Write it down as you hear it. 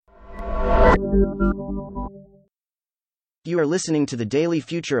You are listening to the daily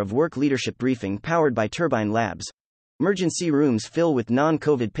Future of Work Leadership Briefing powered by Turbine Labs. Emergency rooms fill with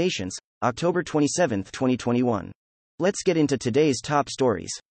non-COVID patients, October 27, 2021. Let's get into today's top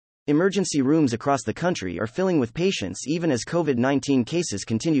stories. Emergency rooms across the country are filling with patients even as COVID-19 cases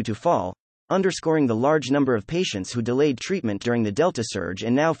continue to fall, underscoring the large number of patients who delayed treatment during the Delta surge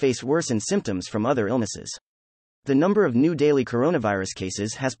and now face worsened symptoms from other illnesses. The number of new daily coronavirus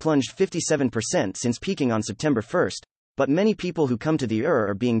cases has plunged 57% since peaking on September 1st, but many people who come to the ER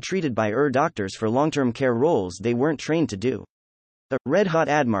are being treated by doctors for long-term care roles they weren't trained to do. A red-hot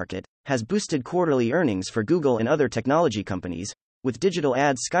ad market has boosted quarterly earnings for Google and other technology companies, with digital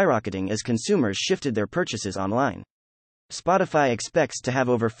ads skyrocketing as consumers shifted their purchases online. Spotify expects to have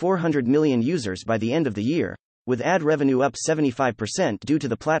over 400 million users by the end of the year, with ad revenue up 75% due to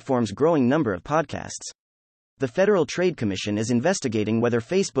the platform's growing number of podcasts. The Federal Trade Commission is investigating whether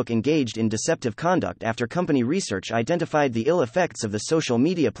Facebook engaged in deceptive conduct after company research identified the ill effects of the social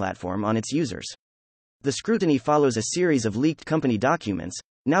media platform on its users. The scrutiny follows a series of leaked company documents,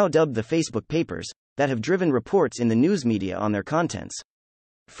 now dubbed the Facebook Papers, that have driven reports in the news media on their contents.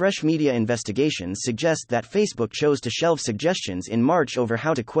 Fresh media investigations suggest that Facebook chose to shelve suggestions in March over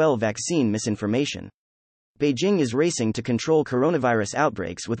how to quell vaccine misinformation. Beijing is racing to control coronavirus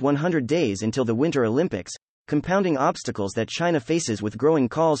outbreaks with 100 days until the Winter Olympics, compounding obstacles that China faces with growing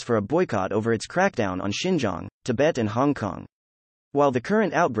calls for a boycott over its crackdown on Xinjiang, Tibet and Hong Kong. While the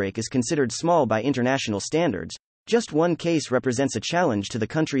current outbreak is considered small by international standards, just one case represents a challenge to the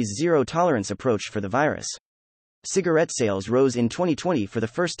country's zero-tolerance approach for the virus. Cigarette sales rose in 2020 for the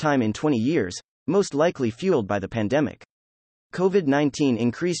first time in 20 years, most likely fueled by the pandemic. COVID-19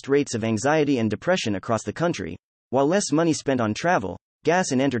 increased rates of anxiety and depression across the country, while less money spent on travel,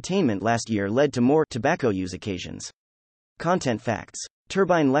 gas and entertainment last year led to more tobacco use occasions. Content facts.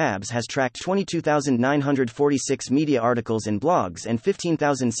 Turbine Labs has tracked 22,946 media articles and blogs and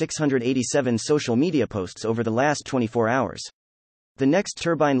 15,687 social media posts over the last 24 hours. The next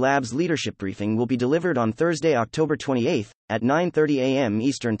Turbine Labs leadership briefing will be delivered on Thursday, October 28, at 9:30 a.m.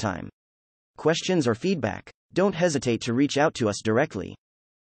 Eastern Time. Questions or feedback? Don't hesitate to reach out to us directly.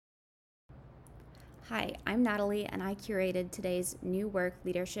 Hi, I'm Natalie, and I curated today's New Work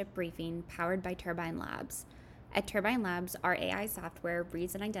Leadership Briefing powered by Turbine Labs. At Turbine Labs, our AI software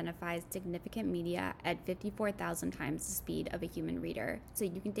reads and identifies significant media at 54,000 times the speed of a human reader, so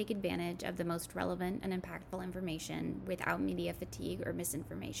you can take advantage of the most relevant and impactful information without media fatigue or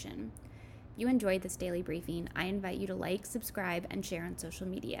misinformation. If you enjoyed this daily briefing, I invite you to like, subscribe, and share on social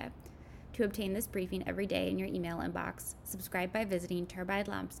media. To obtain this briefing every day in your email inbox, subscribe by visiting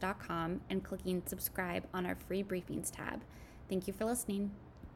turbinelabs.com and clicking subscribe on our free briefings tab. Thank you for listening.